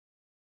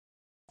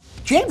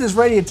James is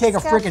ready to take a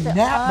freaking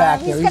nap back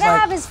there. He's gonna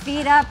have his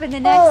feet up in the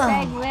next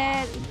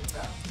segment.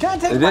 Can I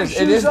take my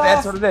shoes off?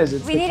 That's what it is.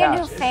 It's We need a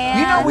new fan.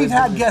 You know we've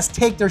had guests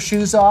take their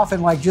shoes off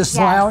and like just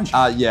lounge?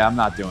 Yeah, I'm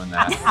not doing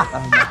that.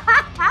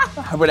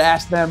 I would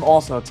ask them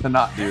also to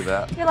not do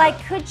that. You're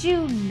like, could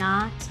you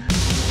not?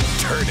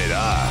 Turn it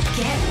up.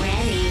 Get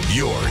ready.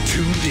 You're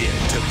tuned in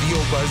to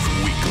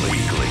VeoBuzz Weekly.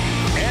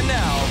 And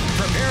now,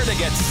 prepare to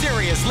get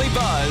seriously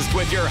buzzed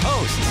with your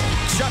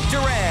hosts, Chuck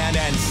Duran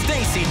and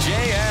Stacey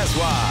J.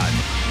 Aswad.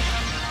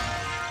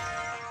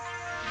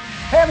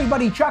 Hey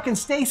everybody, Chuck and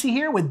Stacey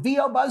here with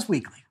VeoBuzz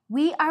Weekly.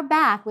 We are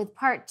back with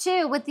part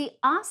 2 with the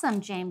awesome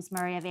James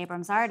Murray of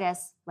Abrams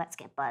Artists. Let's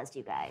get buzzed,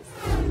 you guys.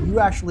 You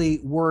actually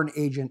were an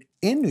agent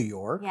in New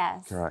York.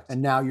 Yes. Correct.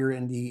 And now you're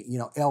in the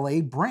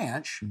LA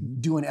branch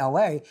doing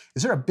LA.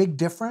 Is there a big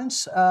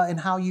difference in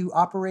how you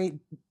operate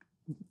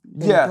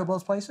in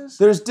both places?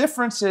 There's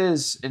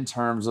differences in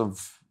terms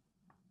of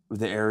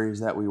the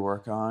areas that we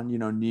work on. You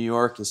know, New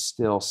York is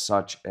still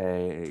such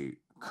a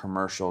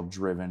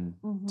commercial-driven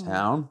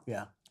town.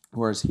 Yeah.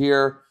 Whereas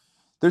here,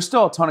 there's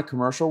still a ton of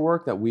commercial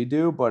work that we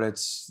do, but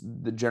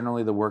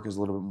generally the work is a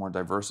little bit more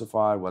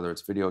diversified, whether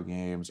it's video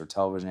games or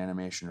television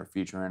animation or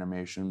feature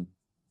animation.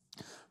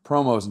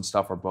 Promos and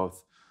stuff are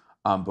both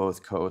on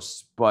both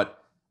coasts. But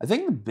I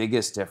think the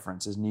biggest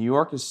difference is New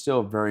York is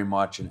still very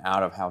much an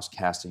out-of-house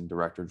casting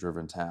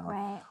director-driven town.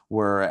 Right.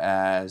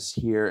 Whereas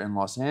here in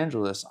Los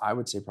Angeles, I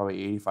would say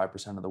probably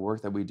 85% of the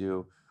work that we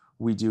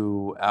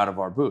do out of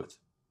our booth.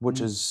 Which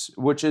is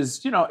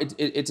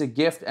it's a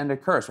gift and a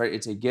curse, right?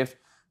 It's a gift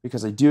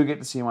because I do get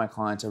to see my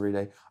clients every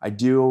day.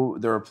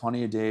 There are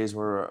plenty of days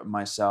where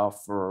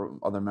myself or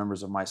other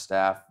members of my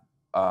staff,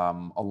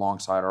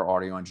 alongside our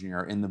audio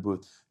engineer in the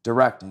booth,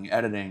 directing,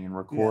 editing, and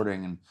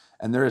recording,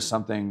 and there is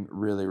something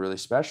really, really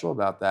special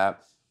about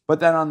that.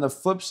 But then on the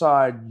flip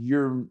side,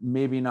 you're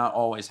maybe not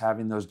always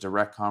having those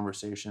direct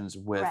conversations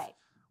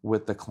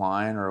with the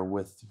client or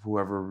with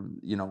whoever,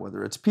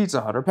 whether it's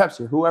Pizza Hut or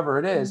Pepsi or whoever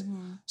it is.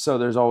 So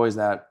there's always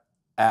that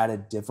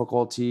added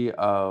difficulty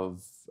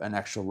of an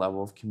extra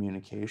level of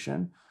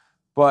communication.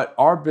 But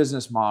our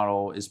business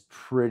model is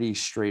pretty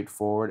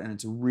straightforward and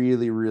it's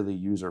really, really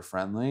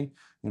user-friendly.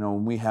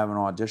 When we have an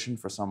audition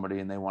for somebody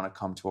and they want to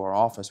come to our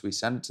office, we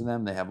send it to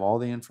them, they have all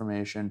the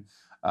information,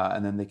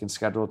 and then they can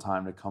schedule a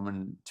time to come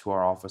into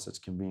our office that's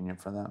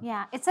convenient for them.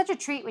 Yeah, it's such a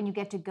treat when you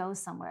get to go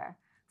somewhere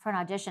for an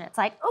audition. It's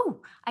like,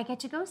 oh, I get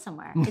to go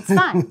somewhere. It's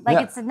fun.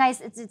 It's a nice.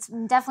 It's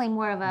definitely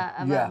more of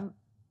an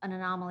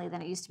anomaly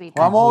than it used to be.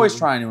 Well, I'm always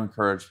trying to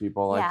encourage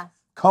people.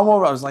 Come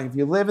over. I was like, if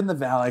you live in the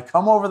valley,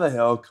 come over the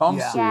hill. Come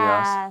see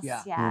us.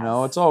 Yes.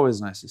 It's always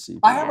nice to see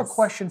people. I have a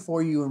question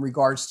for you in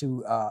regards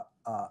to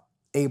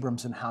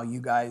Abrams and how you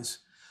guys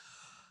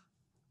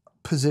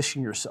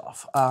position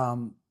yourself.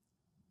 The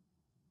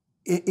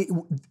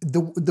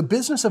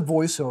business of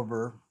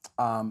voiceover.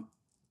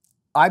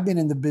 I've been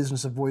in the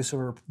business of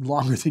voiceover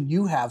longer than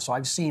you have, so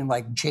I've seen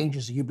like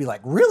changes that you'd be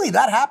like, really,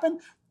 that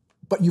happened?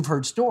 But you've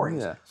heard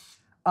stories. Yeah.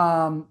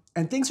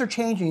 And things are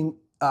changing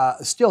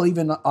still,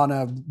 even on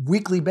a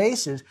weekly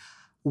basis.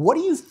 What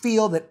do you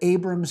feel that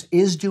Abrams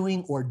is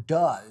doing or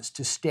does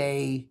to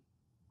stay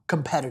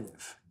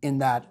competitive in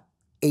that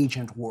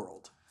agent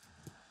world?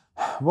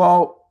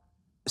 Well,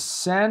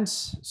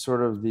 since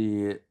sort of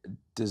the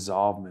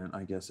dissolvement,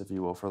 I guess, if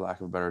you will, for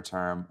lack of a better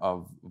term,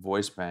 of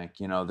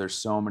VoiceBank, there's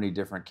so many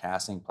different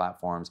casting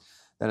platforms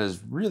that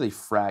has really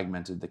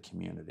fragmented the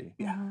community,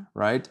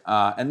 right?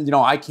 And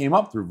I came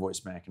up through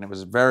VoiceBank, and it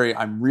was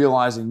I'm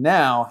realizing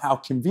now how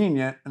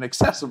convenient and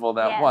accessible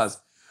that was.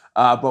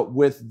 But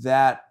with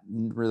that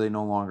really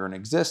no longer in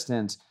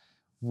existence,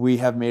 we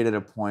have made it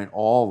a point,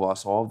 all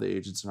of the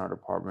agents in our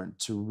department,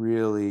 to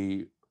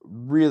really,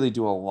 really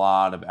do a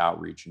lot of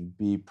outreach and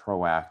be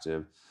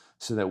proactive,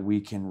 so that we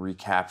can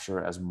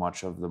recapture as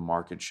much of the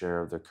market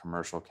share of the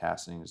commercial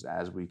castings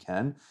as we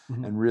can,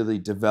 and really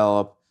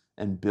develop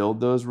and build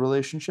those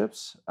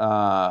relationships.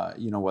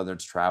 Whether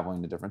it's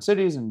traveling to different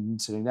cities and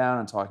sitting down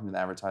and talking to the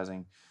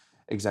advertising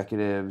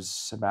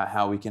executives about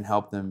how we can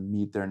help them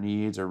meet their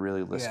needs, or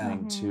really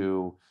listening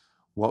to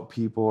what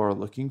people are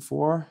looking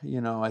for.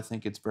 I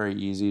think it's very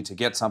easy to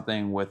get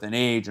something with an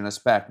age and a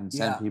spec and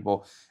send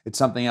people. It's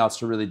something else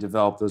to really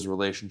develop those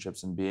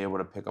relationships and be able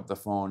to pick up the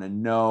phone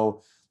and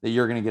know that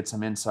you're going to get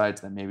some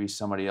insights that maybe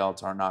somebody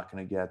else are not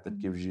going to get, that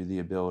gives you the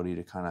ability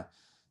to kind of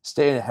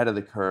stay ahead of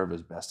the curve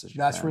as best as you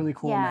can. That's really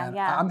cool, man.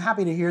 Yeah. I'm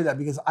happy to hear that,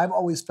 because I've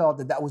always felt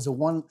that was the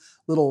one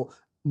little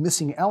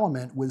missing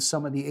element with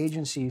some of the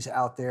agencies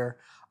out there,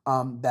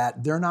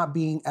 that they're not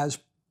being as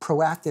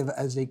proactive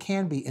as they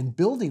can be in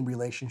building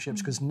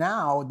relationships, because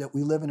now that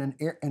we live in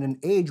an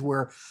age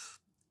where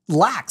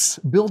lacks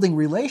building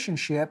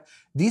relationship,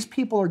 these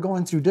people are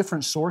going through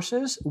different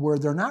sources where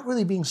they're not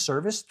really being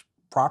serviced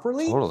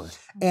properly. Totally.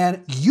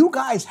 And you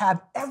guys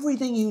have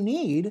everything you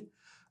need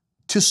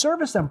to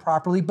service them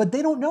properly, but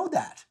they don't know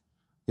that.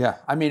 Yeah,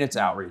 I mean, it's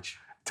outreach.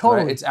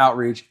 Totally. Right? It's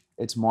outreach,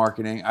 it's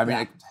marketing. I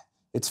mean,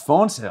 it's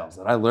phone sales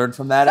that I learned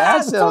from that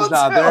ad the sales phone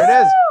job. sales. There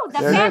it is. Woo, the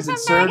There it is. Phantom It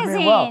served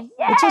me well. magazine.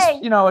 It's just, Yay.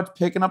 you know, it's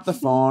picking up the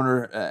phone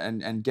or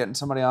and getting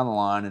somebody on the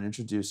line and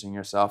introducing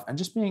yourself and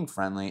just being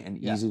friendly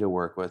and easy to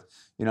work with.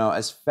 You know,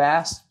 as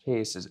fast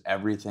paced as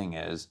everything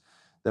is,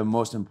 the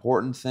most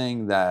important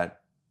thing that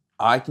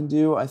I can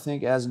do, I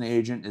think, as an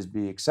agent is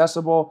be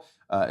accessible,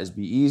 is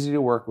be easy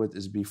to work with,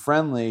 is be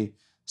friendly,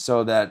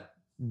 so that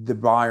the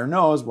buyer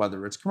knows,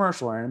 whether it's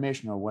commercial or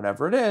animation or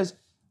whatever it is,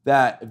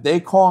 that if they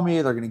call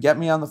me, they're going to get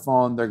me on the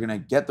phone, they're going to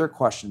get their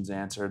questions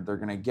answered, they're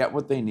going to get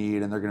what they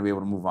need, and they're going to be able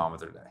to move on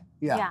with their day.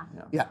 Yeah.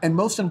 And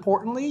most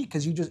importantly,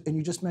 because you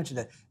just mentioned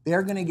it,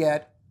 they're going to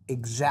get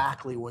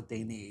exactly what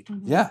they need.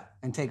 Yeah.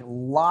 And take a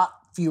lot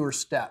fewer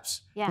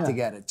steps to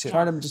get it too.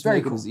 Try to just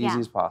make it as easy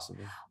as possible.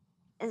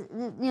 You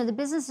know, the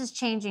business is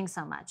changing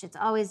so much. It's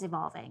always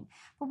evolving.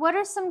 But what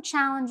are some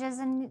challenges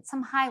and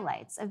some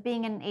highlights of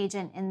being an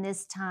agent in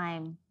this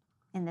time,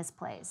 in this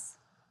place?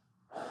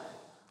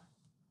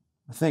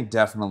 I think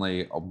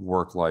definitely a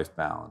work-life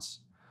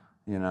balance.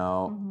 You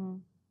know,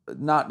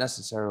 not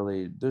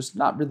necessarily, there's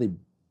not really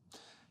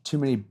too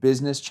many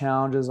business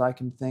challenges I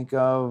can think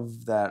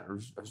of that are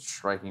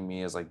striking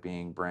me as like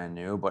being brand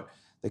new, but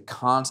the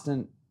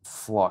constant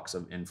flux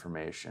of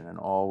information and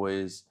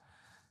always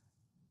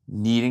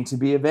needing to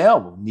be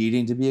available,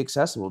 needing to be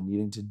accessible,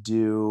 needing to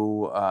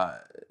do,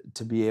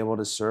 to be able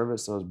to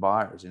service those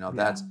buyers. You know,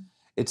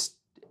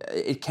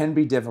 it can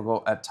be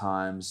difficult at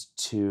times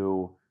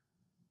to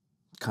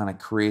kind of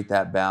create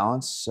that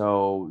balance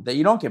so that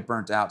you don't get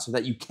burnt out, so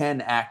that you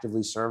can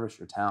actively service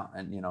your talent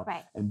and, you know,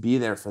 and be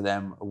there for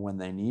them when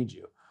they need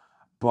you.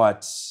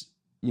 But,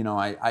 you know,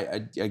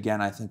 I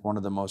again, I think one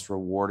of the most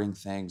rewarding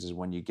things is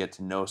when you get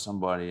to know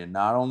somebody and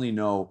not only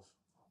know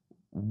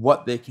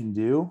what they can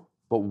do,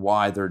 but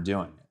why they're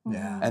doing it.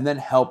 And then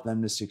help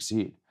them to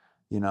succeed.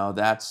 You know,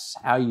 that's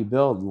how you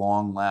build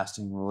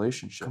long-lasting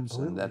relationships.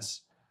 And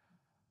that's,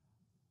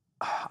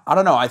 I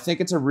don't know, I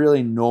think it's a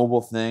really noble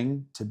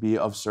thing to be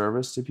of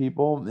service to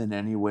people in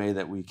any way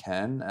that we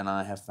can. And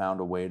I have found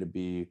a way to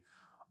be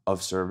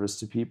of service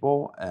to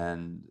people.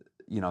 And,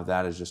 you know,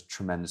 that is just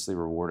tremendously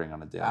rewarding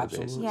on a daily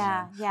basis.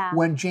 Yeah.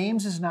 When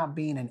James is not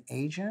being an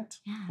agent,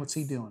 what's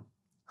he doing?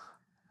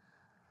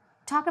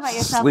 Talk about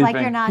yourself Sleeping.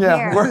 like you're not Yeah.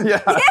 here. When James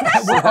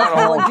is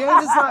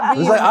not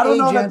being Like, an I don't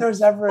know agent that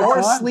there's ever a or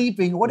time.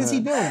 sleeping, what is he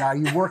doing? Are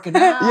you working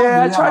out?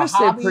 Yeah, I Do you try have to a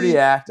stay hobby? pretty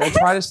active. I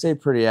try to stay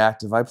pretty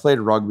active. I played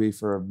rugby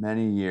for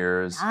many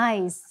years.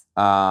 Nice.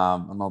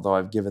 And although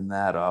I've given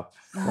that up,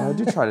 I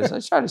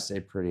try to stay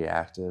pretty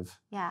active.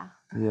 Yeah.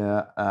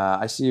 Yeah.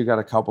 I see you got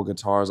a couple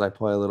guitars. I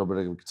play a little bit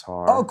of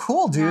guitar. Oh,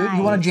 cool, dude.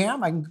 You want to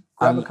jam? I can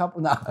grab a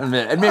couple. No.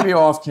 And maybe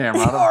off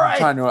camera. I'm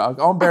trying to.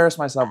 I'll embarrass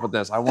myself with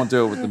this. I won't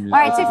do it with the music. All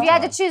right, so if you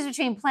had to choose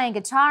between playing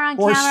guitar on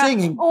Or camera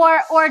singing.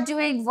 or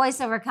doing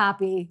voiceover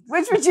copy,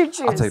 which would you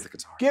choose? I'll take the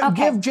guitar.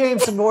 Give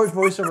James some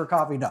voiceover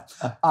copy. No.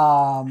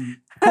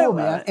 Cool,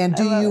 man. And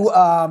do you,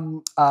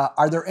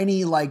 are there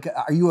any, like,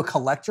 are you a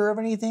collector of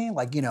anything?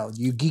 Like, you know,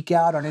 do you geek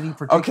out on any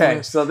particular?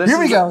 Okay, so this Here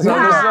we is go. this is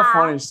a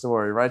funny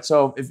story, right?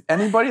 So if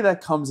anybody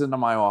that comes into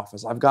my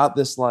office, I've got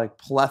this like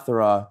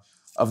plethora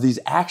of these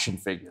action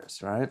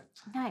figures, right?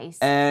 Nice.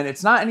 And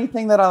it's not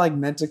anything that I like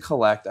meant to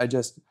collect.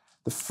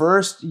 The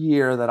first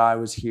year that I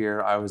was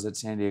here, I was at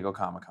San Diego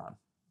Comic-Con.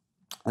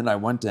 And I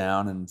went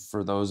down, and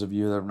for those of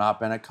you that have not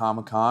been at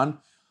Comic-Con,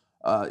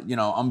 you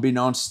know,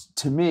 unbeknownst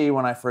to me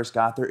when I first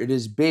got there, it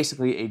is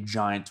basically a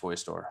giant toy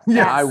store. Yes.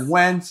 And I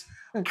went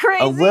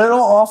Crazy. a little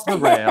off the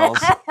rails,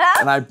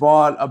 and I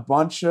bought a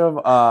bunch of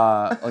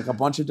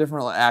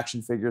different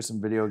action figures,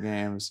 some video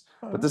games.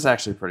 But this is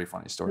actually a pretty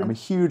funny story. I'm a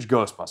huge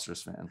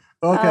Ghostbusters fan.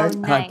 Okay. Oh,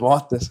 And I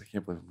bought this. I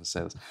can't believe I'm going to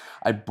say this.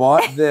 I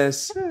bought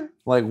this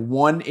like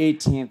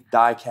 1/18th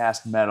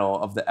die-cast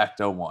metal of the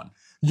Ecto-1.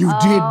 You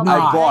did not.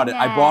 I bought it.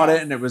 goodness. I bought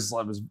it, and it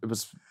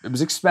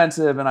was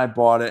expensive, and I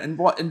bought it. And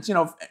you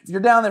know, if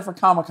you're down there for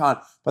Comic-Con,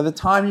 by the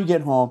time you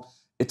get home,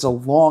 it's a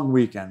long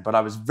weekend. But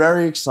I was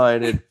very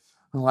excited.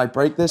 And I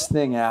break this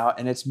thing out,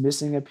 and it's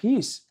missing a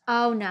piece.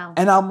 Oh no.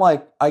 And I'm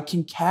like, I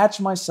can catch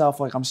myself,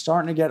 like I'm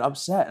starting to get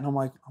upset, and I'm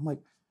like,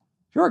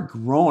 you're a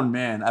grown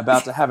man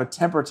about to have a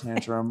temper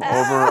tantrum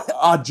over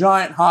a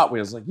giant Hot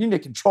Wheels. Like, you need to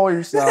control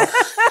yourself.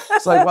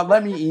 It's like, well,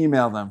 let me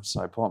email them.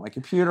 So I pull up my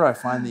computer, I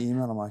find the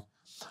email, and I'm like,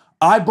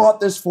 I bought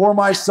this for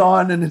my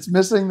son, and it's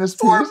missing this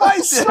piece. For my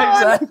son.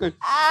 Yeah, exactly.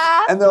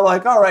 And they're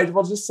like, all right,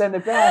 we'll just send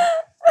it back.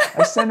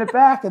 I send it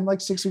back, and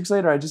like 6 weeks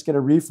later, I just get a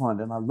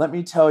refund. And let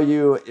me tell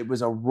you, it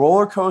was a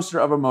roller coaster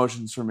of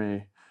emotions for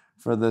me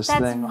for this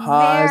thing.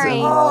 Highs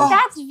and lows.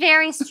 That's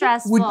very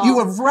stressful. Would you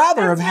have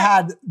rather have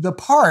had the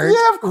part?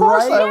 Yeah, of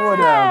course right? I would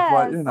have.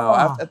 But, you know,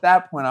 Oh. at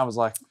that point, I was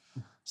like,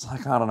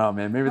 I don't know,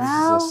 man. Maybe this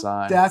is a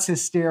sign. That's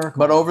hysterical.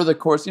 But over the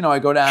course, you know, I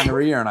go down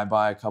every year and I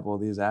buy a couple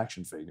of these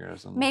action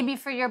figures. And Maybe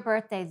for your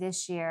birthday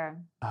this year,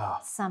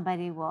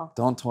 somebody will.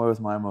 don't toy with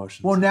my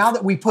emotions. Well, now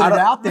that we put it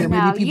out there, No,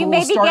 maybe you people may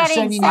will be start getting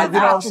sending some- you you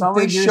know, if action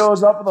somebody figures.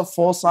 shows up with a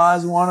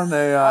full-size one in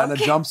a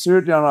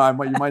jumpsuit, you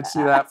know, you might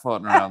see that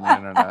floating around the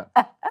internet.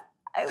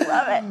 I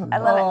love it. I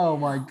love it. Oh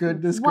my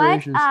goodness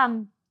What gracious!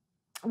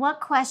 What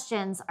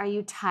questions are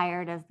you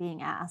tired of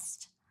being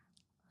asked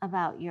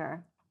about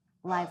your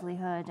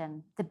livelihood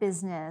and the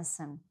business?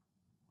 And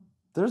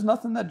there's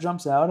nothing that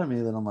jumps out at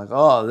me that I'm like,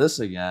 oh, this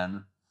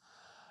again.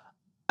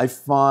 I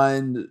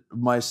find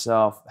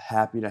myself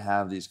happy to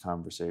have these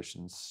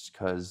conversations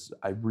because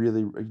I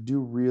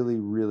do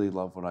really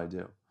love what I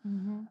do.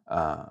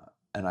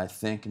 And I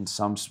think in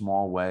some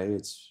small way,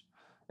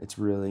 it's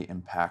really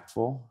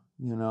impactful,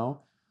 you know?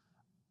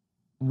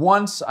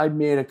 Once I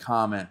made a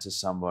comment to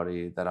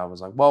somebody that I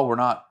was like, well, we're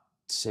not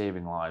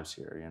saving lives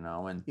here, you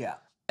know?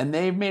 And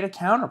they made a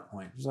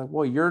counterpoint. It was like,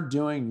 well, you're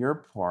doing your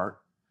part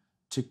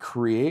to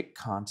create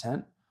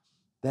content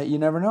that you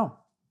never know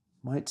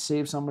might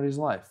save somebody's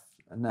life.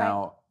 And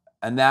now,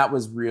 and that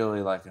was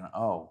really like it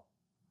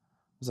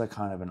was like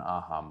kind of an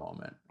aha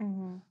moment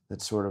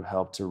that sort of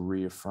helped to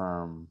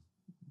reaffirm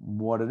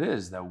what it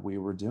is that we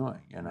were doing,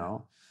 you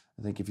know?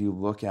 I think if you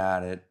look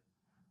at it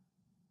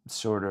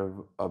sort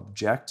of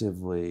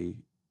objectively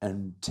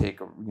and take,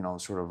 you know,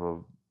 sort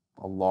of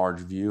a large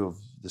view of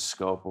the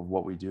scope of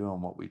what we do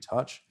and what we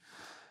touch,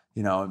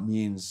 you know, it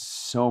means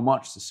so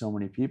much to so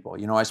many people.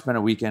 You know, I spent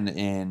a weekend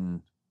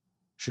in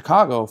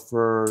Chicago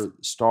for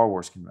Star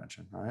Wars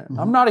convention, right?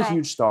 I'm not a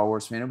huge Star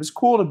Wars fan. It was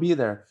cool to be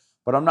there,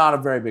 but I'm not a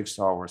very big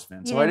Star Wars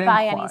fan. So I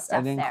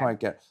didn't quite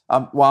get,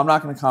 well, I'm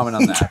not going to comment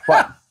on that,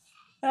 but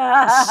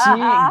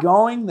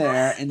going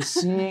there and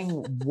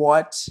seeing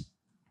what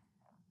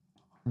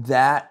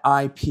that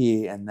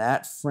IP and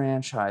that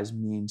franchise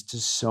means to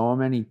so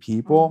many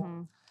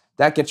people,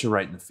 that gets you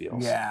right in the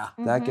feels. Yeah.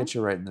 That gets you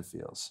right in the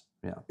feels.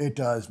 Yeah. It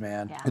does,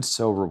 man. Yeah. It's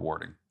so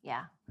rewarding.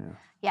 Yeah.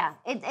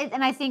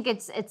 And I think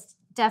it's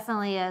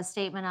definitely a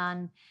statement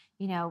on,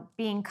 you know,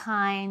 being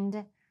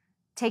kind,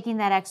 taking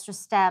that extra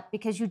step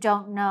because you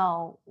don't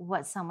know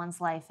what someone's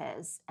life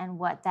is and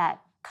what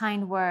that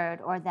kind word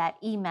or that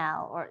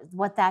email or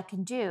what that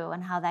can do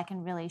and how that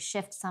can really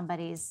shift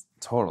somebody's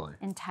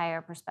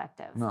entire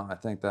perspective. No, I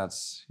think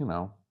that's, you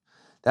know,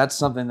 that's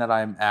something that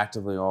I'm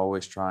actively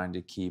always trying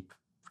to keep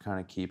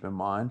in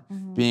mind.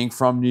 Being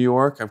from New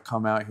York, I've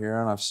come out here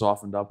and I've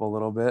softened up a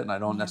little bit, and I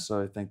don't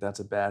necessarily think that's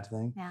a bad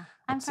thing. Yeah,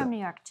 I'm from New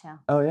York too.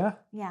 Oh yeah?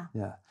 Yeah.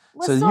 Yeah.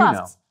 We're so soft. You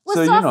know. We're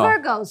so soft you know.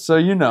 Virgos. So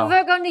you know.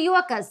 Virgo New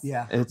Yorkers.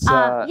 Yeah. It's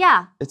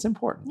it's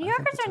important. New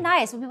Yorkers are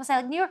nice. When people say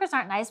like New Yorkers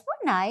aren't nice,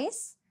 we're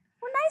nice.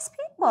 We're nice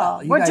people.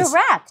 Well, we're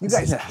direct. You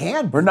guys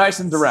can. We're nice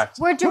and direct.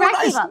 We're direct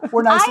people.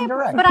 We're nice and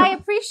direct. But I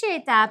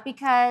appreciate that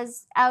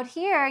because out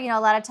here, you know,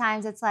 a lot of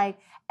times it's like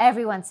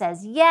everyone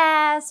says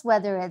yes,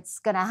 whether it's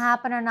going to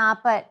happen or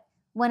not. But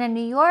when a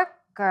New Yorker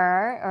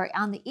or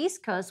on the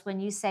East Coast, when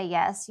you say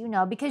yes, you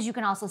know, because you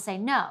can also say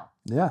no.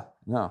 Yeah,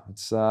 no,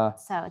 it's so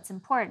it's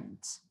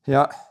important.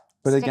 Yeah,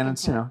 but again,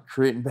 it's, you know,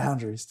 creating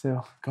boundaries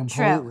too.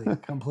 Completely.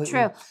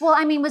 True. Well,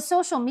 I mean, with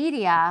social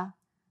media,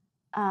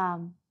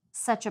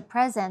 such a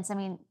presence, I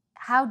mean,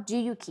 how do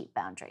you keep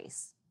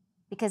boundaries?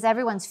 Because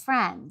everyone's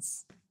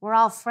friends. We're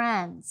all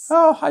friends.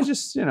 Oh, I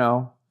just, you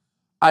know,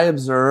 I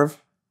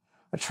observe.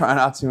 I try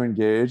not to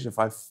engage. If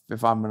I'm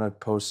gonna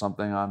post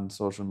something on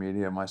social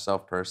media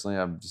myself personally,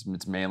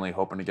 it's mainly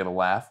hoping to get a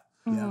laugh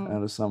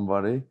out of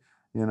somebody.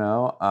 You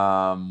know,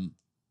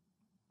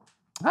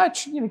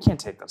 you can't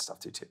take that stuff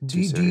too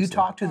seriously. Do you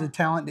talk to the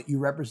talent that you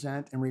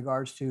represent in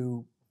regards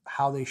to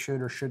how they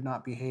should or should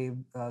not behave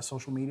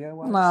social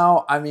media-wise?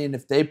 No, I mean,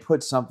 if they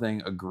put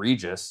something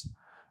egregious,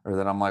 or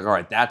that I'm like, all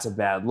right, that's a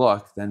bad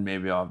look, then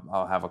maybe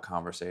I'll have a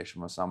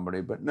conversation with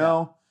somebody. But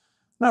no,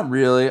 not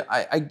really.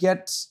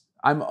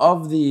 I'm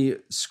of the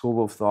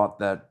school of thought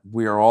that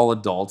we are all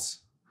adults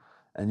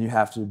and you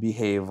have to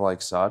behave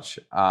like such.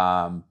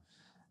 And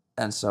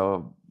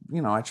so,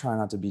 you know, I try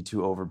not to be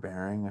too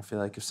overbearing. I feel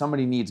like if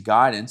somebody needs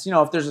guidance, you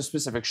know, if there's a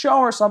specific show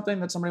or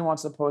something that somebody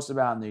wants to post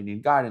about and they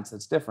need guidance,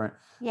 that's different.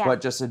 Yeah. But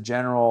just a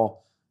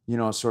general, you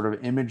know, sort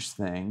of image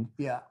thing.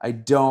 Yeah. I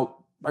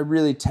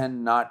really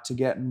tend not to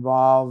get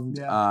involved.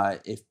 Yeah.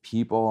 If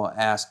people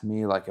ask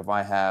me, like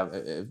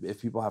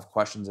if people have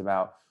questions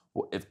about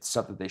if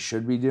stuff that they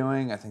should be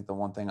doing, I think the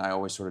one thing I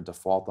always sort of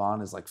default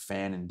on is like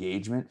fan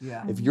engagement.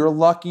 Yeah. If you're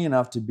lucky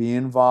enough to be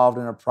involved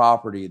in a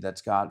property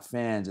that's got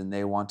fans and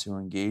they want to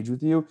engage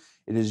with you,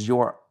 it is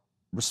your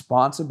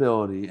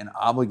responsibility and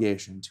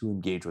obligation to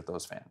engage with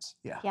those fans.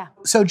 Yeah.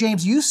 So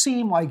James, you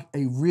seem like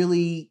a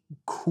really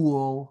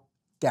cool,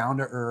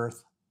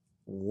 down-to-earth,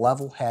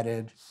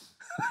 level-headed,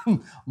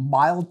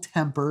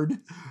 mild-tempered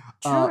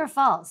True or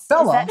false?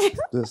 fella.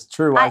 That's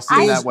true. I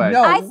see that way.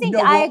 No, I think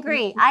I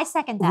agree. I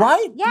second that.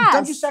 Right? Yes.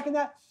 Don't you second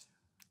that?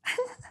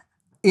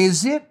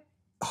 Is it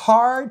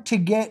hard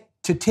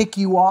to tick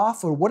you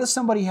off, or what does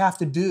somebody have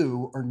to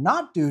do or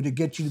not do to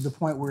get you to the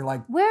point where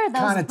like Where are those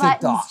kind of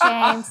ticked buttons,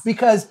 off? James?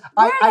 Because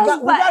we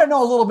got to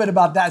know a little bit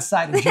about that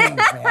side of James,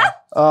 man.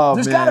 Oh,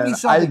 There's got to be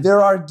something.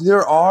 There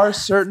are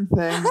certain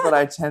things that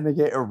I tend to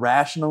get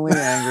irrationally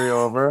angry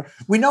over.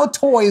 We know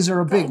toys are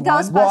a big one.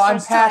 Ghostbusters Well, I'm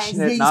toys.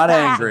 passionate, not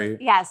angry.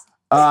 Yes.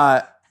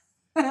 Yeah,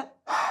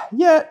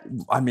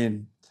 I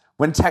mean,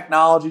 when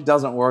technology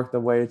doesn't work the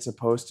way it's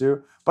supposed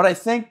to. But I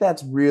think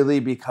that's really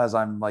because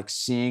I'm like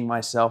seeing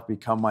myself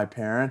become my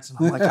parents. And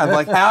I'm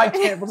like, how I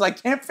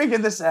can't figure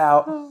this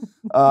out.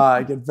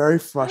 I get very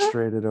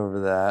frustrated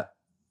over that.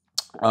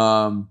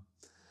 I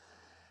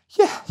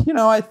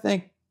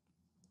think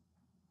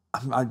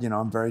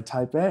I'm very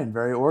type A and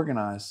very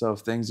organized. So if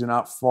things do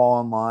not fall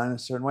in line a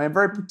certain way, I'm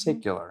very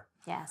particular.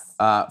 Yes.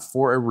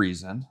 For a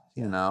reason,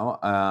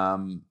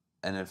 and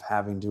if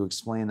having to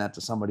explain that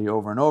to somebody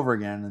over and over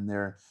again and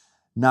they're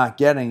not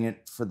getting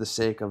it for the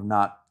sake of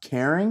not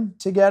caring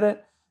to get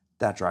it,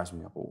 that drives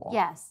me up a wall.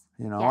 Yes.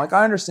 Like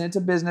I understand it's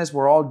a business.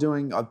 We're all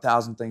doing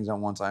 1,000 things at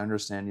once. I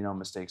understand,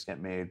 mistakes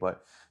get made,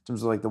 but in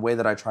terms of like the way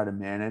that I try to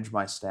manage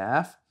my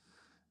staff,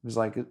 it was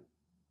like,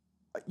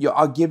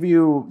 I'll give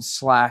you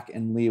slack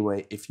and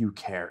leeway if you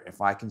care.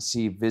 If I can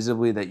see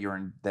visibly that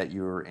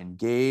you're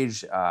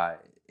engaged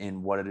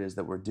in what it is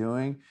that we're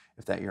doing,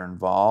 if that you're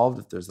involved,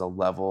 if there's a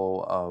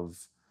level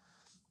of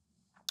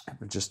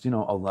just, a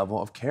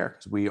level of care,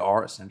 because we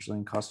are essentially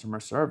in customer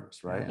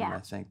service, right? Yeah. And I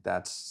think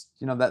that's,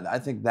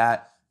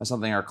 that's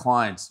something our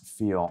clients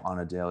feel on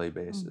a daily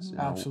basis.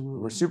 Absolutely.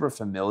 We're super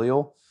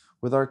familial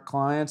with our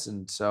clients.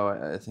 And so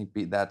I think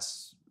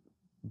that's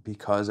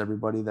because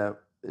everybody that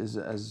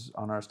is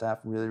on our staff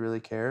really, really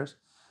cares.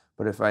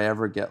 But if I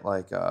ever get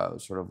like a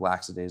sort of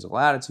lackadaisical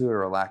attitude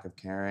or a lack of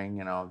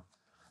caring,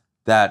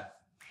 that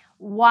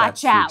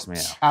Watch out. freaks me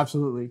out.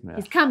 Absolutely. Yeah.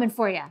 He's coming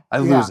for you. I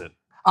lose it.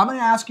 I'm going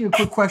to ask you a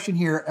quick question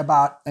here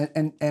about,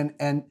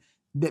 and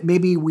that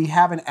maybe we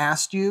haven't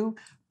asked you,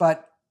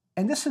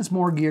 and this is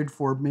more geared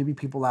for maybe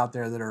people out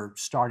there that are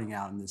starting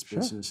out in this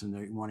business and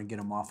they want to get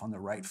them off on the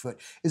right foot.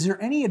 Is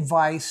there any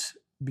advice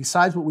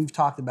besides what we've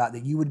talked about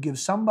that you would give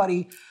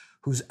somebody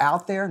who's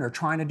out there and they're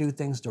trying to do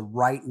things the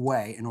right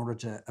way in order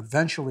to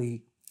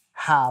eventually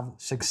have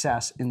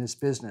success in this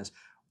business?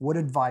 What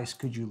advice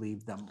could you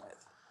leave them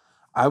with?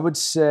 I would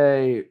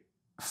say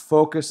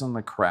focus on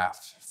the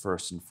craft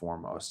first and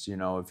foremost.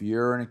 If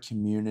you're in a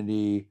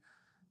community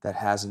that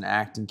has an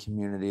acting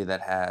community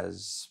that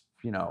has,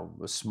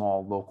 a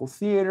small local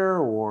theater,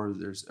 or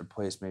there's a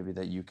place maybe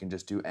that you can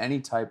just do any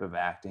type of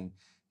acting,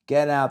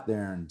 get out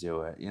there and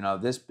do it.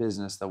 This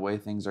business, the way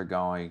things are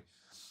going,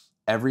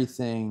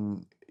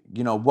 everything,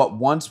 what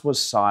once was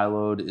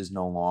siloed is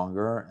no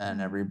longer.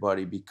 And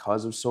everybody,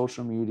 because of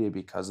social media,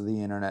 because of the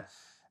internet,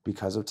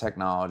 because of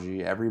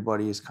technology,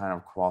 everybody is kind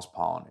of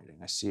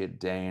cross-pollinating. I see it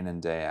day in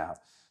and day out.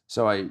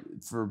 So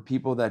for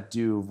people that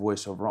do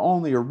voiceover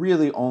only or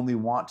really only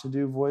want to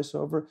do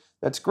voiceover,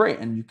 that's great.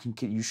 And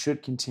you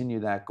should continue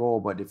that goal.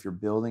 But if you're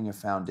building a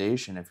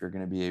foundation, if you're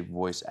going to be a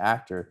voice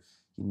actor,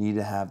 you need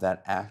to have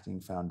that acting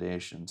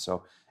foundation.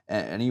 So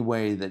any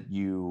way that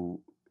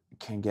you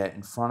can get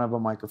in front of a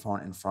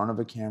microphone, in front of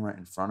a camera,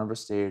 in front of a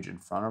stage, in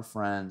front of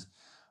friends,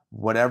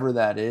 whatever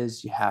that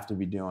is, you have to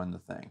be doing the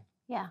thing.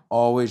 Yeah.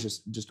 Always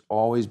just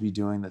always be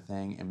doing the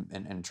thing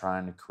and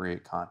trying to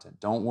create content.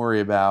 Don't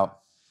worry about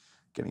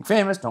getting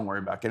famous. Don't worry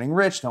about getting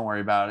rich. Don't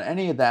worry about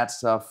any of that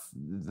stuff,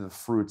 the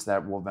fruits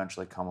that will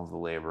eventually come of the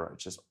labor.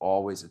 It's just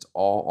always, it's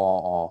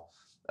all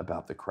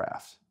about the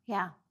craft.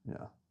 Yeah.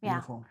 Yeah.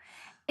 Beautiful.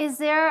 Is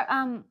there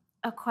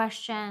a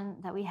question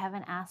that we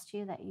haven't asked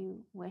you that you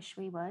wish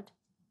we would?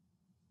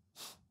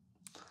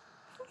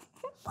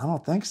 I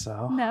don't think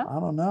so. No? I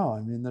don't know.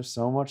 I mean, there's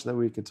so much that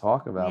we could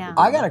talk about. Yeah.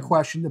 I got a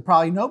question that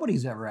probably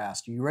nobody's ever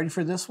asked you. You ready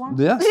for this one?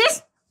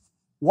 Yes.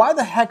 Why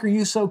the heck are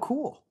you so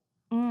cool?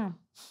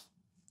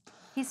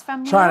 He's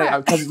from New Trying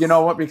York. to, because you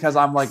know what? Because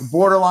I'm like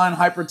borderline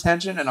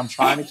hypertension and I'm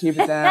trying to keep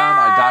it down.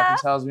 My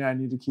doctor tells me I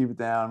need to keep it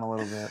down a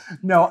little bit.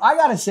 No, I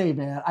gotta say,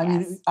 man. I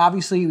mean, Yes.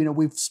 obviously,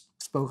 we've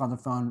spoke on the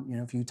phone,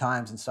 a few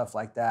times and stuff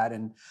like that,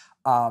 and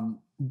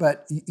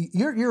but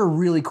you're a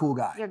really cool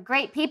guy. You're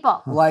great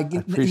people. Like I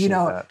appreciate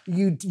that.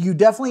 you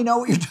definitely know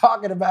what you're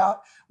talking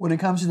about when it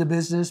comes to the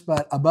business,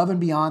 but above and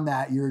beyond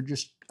that, you're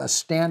just a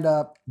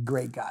stand-up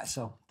great guy.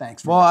 So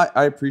thanks. Well,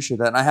 I appreciate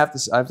that, and I have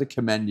to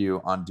commend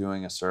you on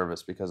doing a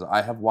service because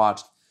I have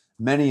watched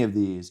many of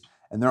these,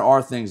 and there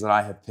are things that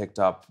I have picked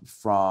up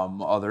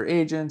from other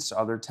agents,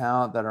 other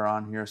talent that are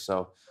on here.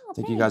 So I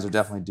think you guys are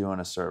definitely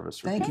doing a service.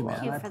 For Thank you, people.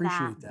 man. you I for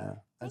appreciate that.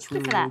 that. That's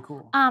Thank you really, for really that.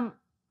 cool.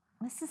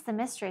 This is the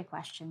mystery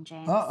question,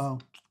 James. Uh-oh.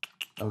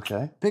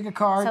 Okay. Pick a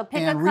card So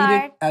pick a and read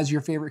card. it as your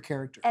favorite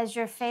character. As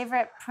your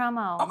favorite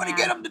promo. I'm gonna man.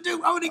 get him to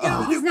do. I'm gonna get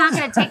him to He's do. not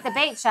going to take the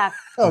bait, Chuck.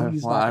 Oh,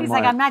 he's Well, not. I He's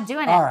like, might. I'm not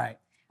doing it. All right.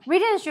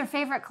 Read it as your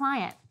favorite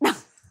client.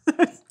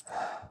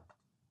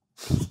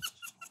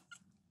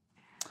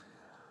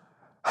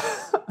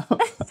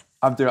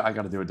 I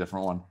got to do a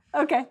different one.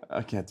 Okay.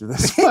 I can't do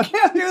this one.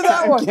 can't do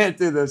that one. I can't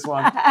do this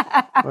one.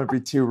 It would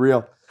be too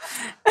real.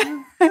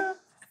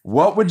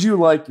 What would you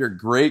like your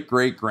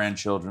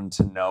great-great-grandchildren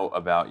to know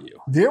about you?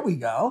 There we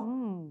go.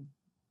 Mm.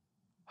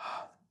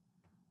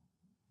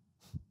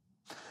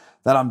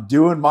 That I'm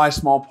doing my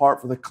small part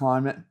for the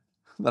climate.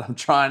 That I'm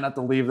trying not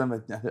to leave them a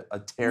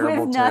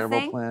terrible, With terrible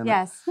nothing? planet.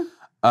 Yes.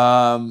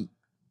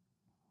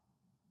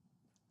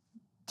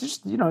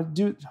 Just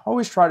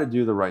always try to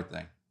do the right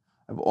thing.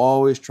 I've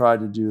always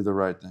tried to do the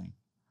right thing.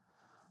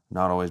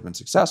 Not always been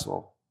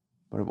successful,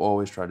 but I've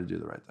always tried to do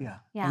the right thing. Yeah.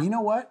 Yeah. And you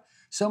know what?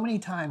 So many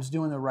times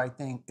doing the right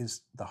thing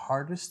is the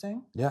hardest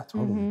thing, Yeah,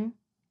 totally.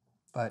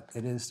 but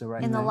it is the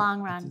right In thing. the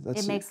long run, That's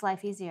it it. makes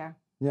life easier.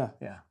 Yeah,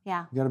 Yeah.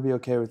 Yeah. you got to be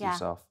okay with Yeah.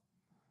 yourself.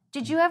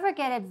 Did you ever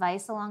get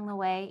advice along the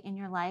way in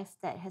your life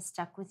that has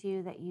stuck with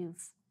you that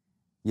you've?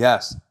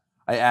 Yes,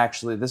 I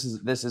actually. This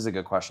is a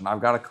good question.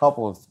 I've got a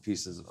couple of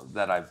pieces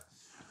that I've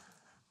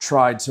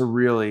tried to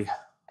really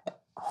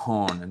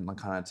hone and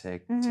kind of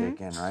take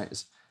in.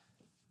 Right,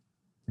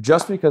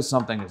 just because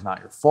something is not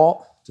your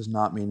fault does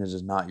not mean it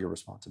is not your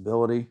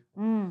responsibility.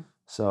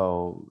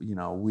 So,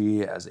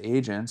 we as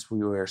agents,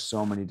 we wear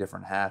so many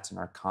different hats and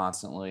are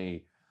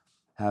constantly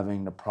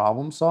having to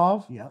problem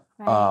solve Yep.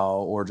 Right.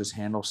 or just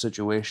handle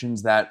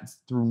situations that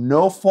through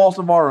no fault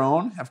of our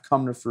own have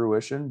come to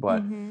fruition,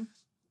 but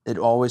it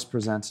always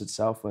presents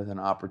itself with an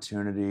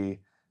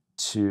opportunity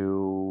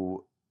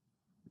to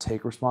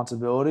take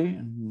responsibility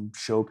and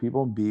show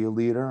people, be a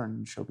leader,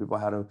 and show people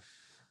how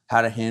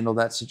to handle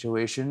that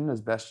situation as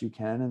best you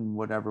can in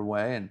whatever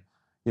way. And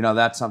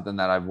that's something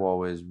that I've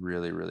always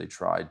really, really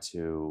tried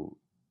to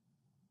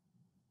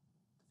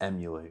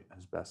emulate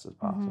as best as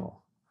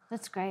possible.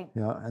 That's great.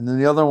 Yeah. And then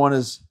the other one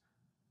is,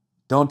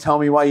 don't tell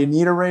me why you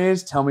need a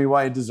raise, tell me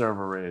why you deserve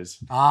a raise.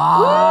 Yeah.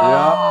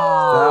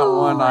 That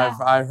one,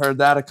 I've heard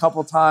that a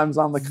couple times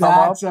on the come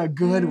up. That's a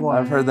good one.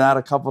 I've heard that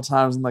a couple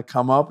times in the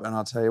come up, and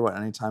I'll tell you what,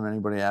 anytime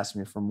anybody asks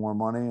me for more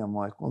money, I'm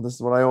like, well, this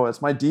is what I owe.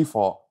 It's my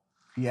default.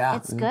 Yeah.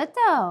 It's good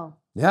though.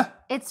 Yeah.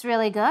 It's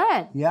really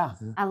good. Yeah.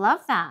 I love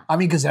that. I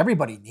mean, because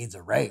everybody needs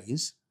a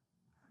raise.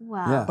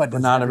 Wow. Yeah. But But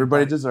does not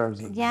everybody everybody- deserves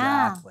it.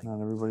 Yeah. Exactly.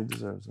 Not everybody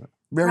deserves it.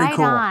 Very right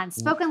cool. on.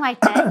 Spoken like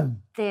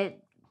the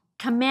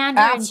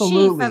commander-in-chief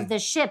Absolutely. of the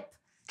ship.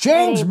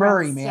 James Abrams,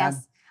 Murray, man.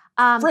 Yes.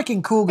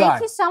 Freaking cool guy.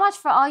 Thank you so much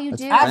for all you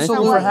do. Thank you for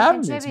for what you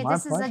having me. It's contribute. my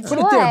This is a pleasure. joy. Put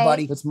it there,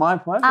 buddy. It's my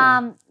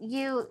pleasure.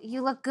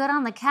 You look good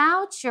on the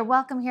couch. You're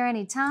welcome here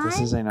anytime. This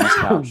is a nice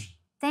couch.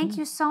 Thank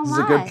you so This is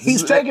a much. good-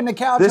 He's taking the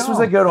couch This was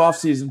home. a good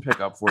off-season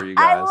pickup for you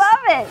I guys.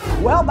 love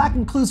it. Well, that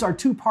concludes our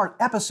two-part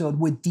episode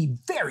with the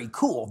very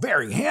cool,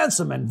 very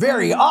handsome, and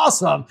very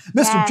awesome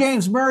Mr. Yes.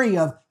 James Murray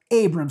of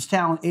Abrams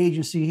Talent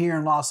Agency here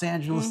in Los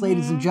Angeles.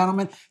 Ladies and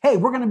gentlemen, hey,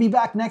 we're going to be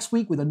back next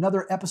week with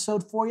another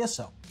episode for you,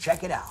 so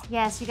check it out.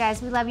 Yes, you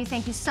guys, we love you.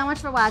 Thank you so much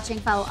for watching.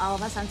 Follow all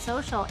of us on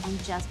social.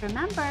 And just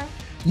remember,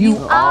 You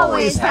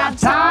always have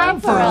time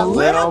for a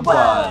little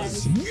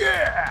buzz.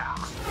 Yeah!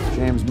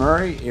 James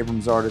Murray,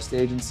 Abrams Artist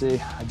Agency.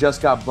 I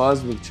just got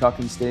buzzed with Chuck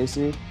and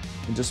Stacey.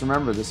 And just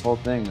remember, this whole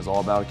thing is all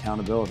about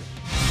accountability.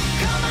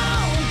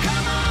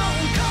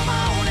 Come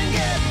on and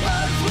get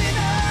buzzed with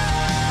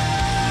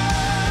us.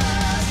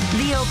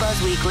 VO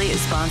Buzz Weekly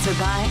is sponsored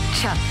by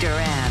Chuck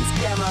Duran's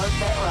Demos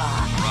That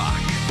Rock.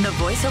 The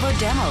voiceover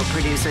demo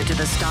producer to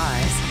the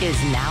stars is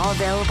now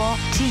available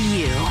to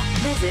you.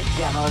 Visit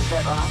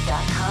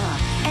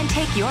demosthatrock.com and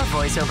take your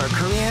voiceover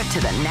career to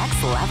the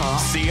next level.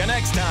 See you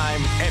next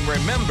time. And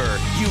remember,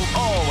 you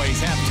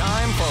always have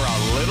time for a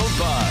little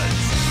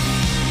buzz.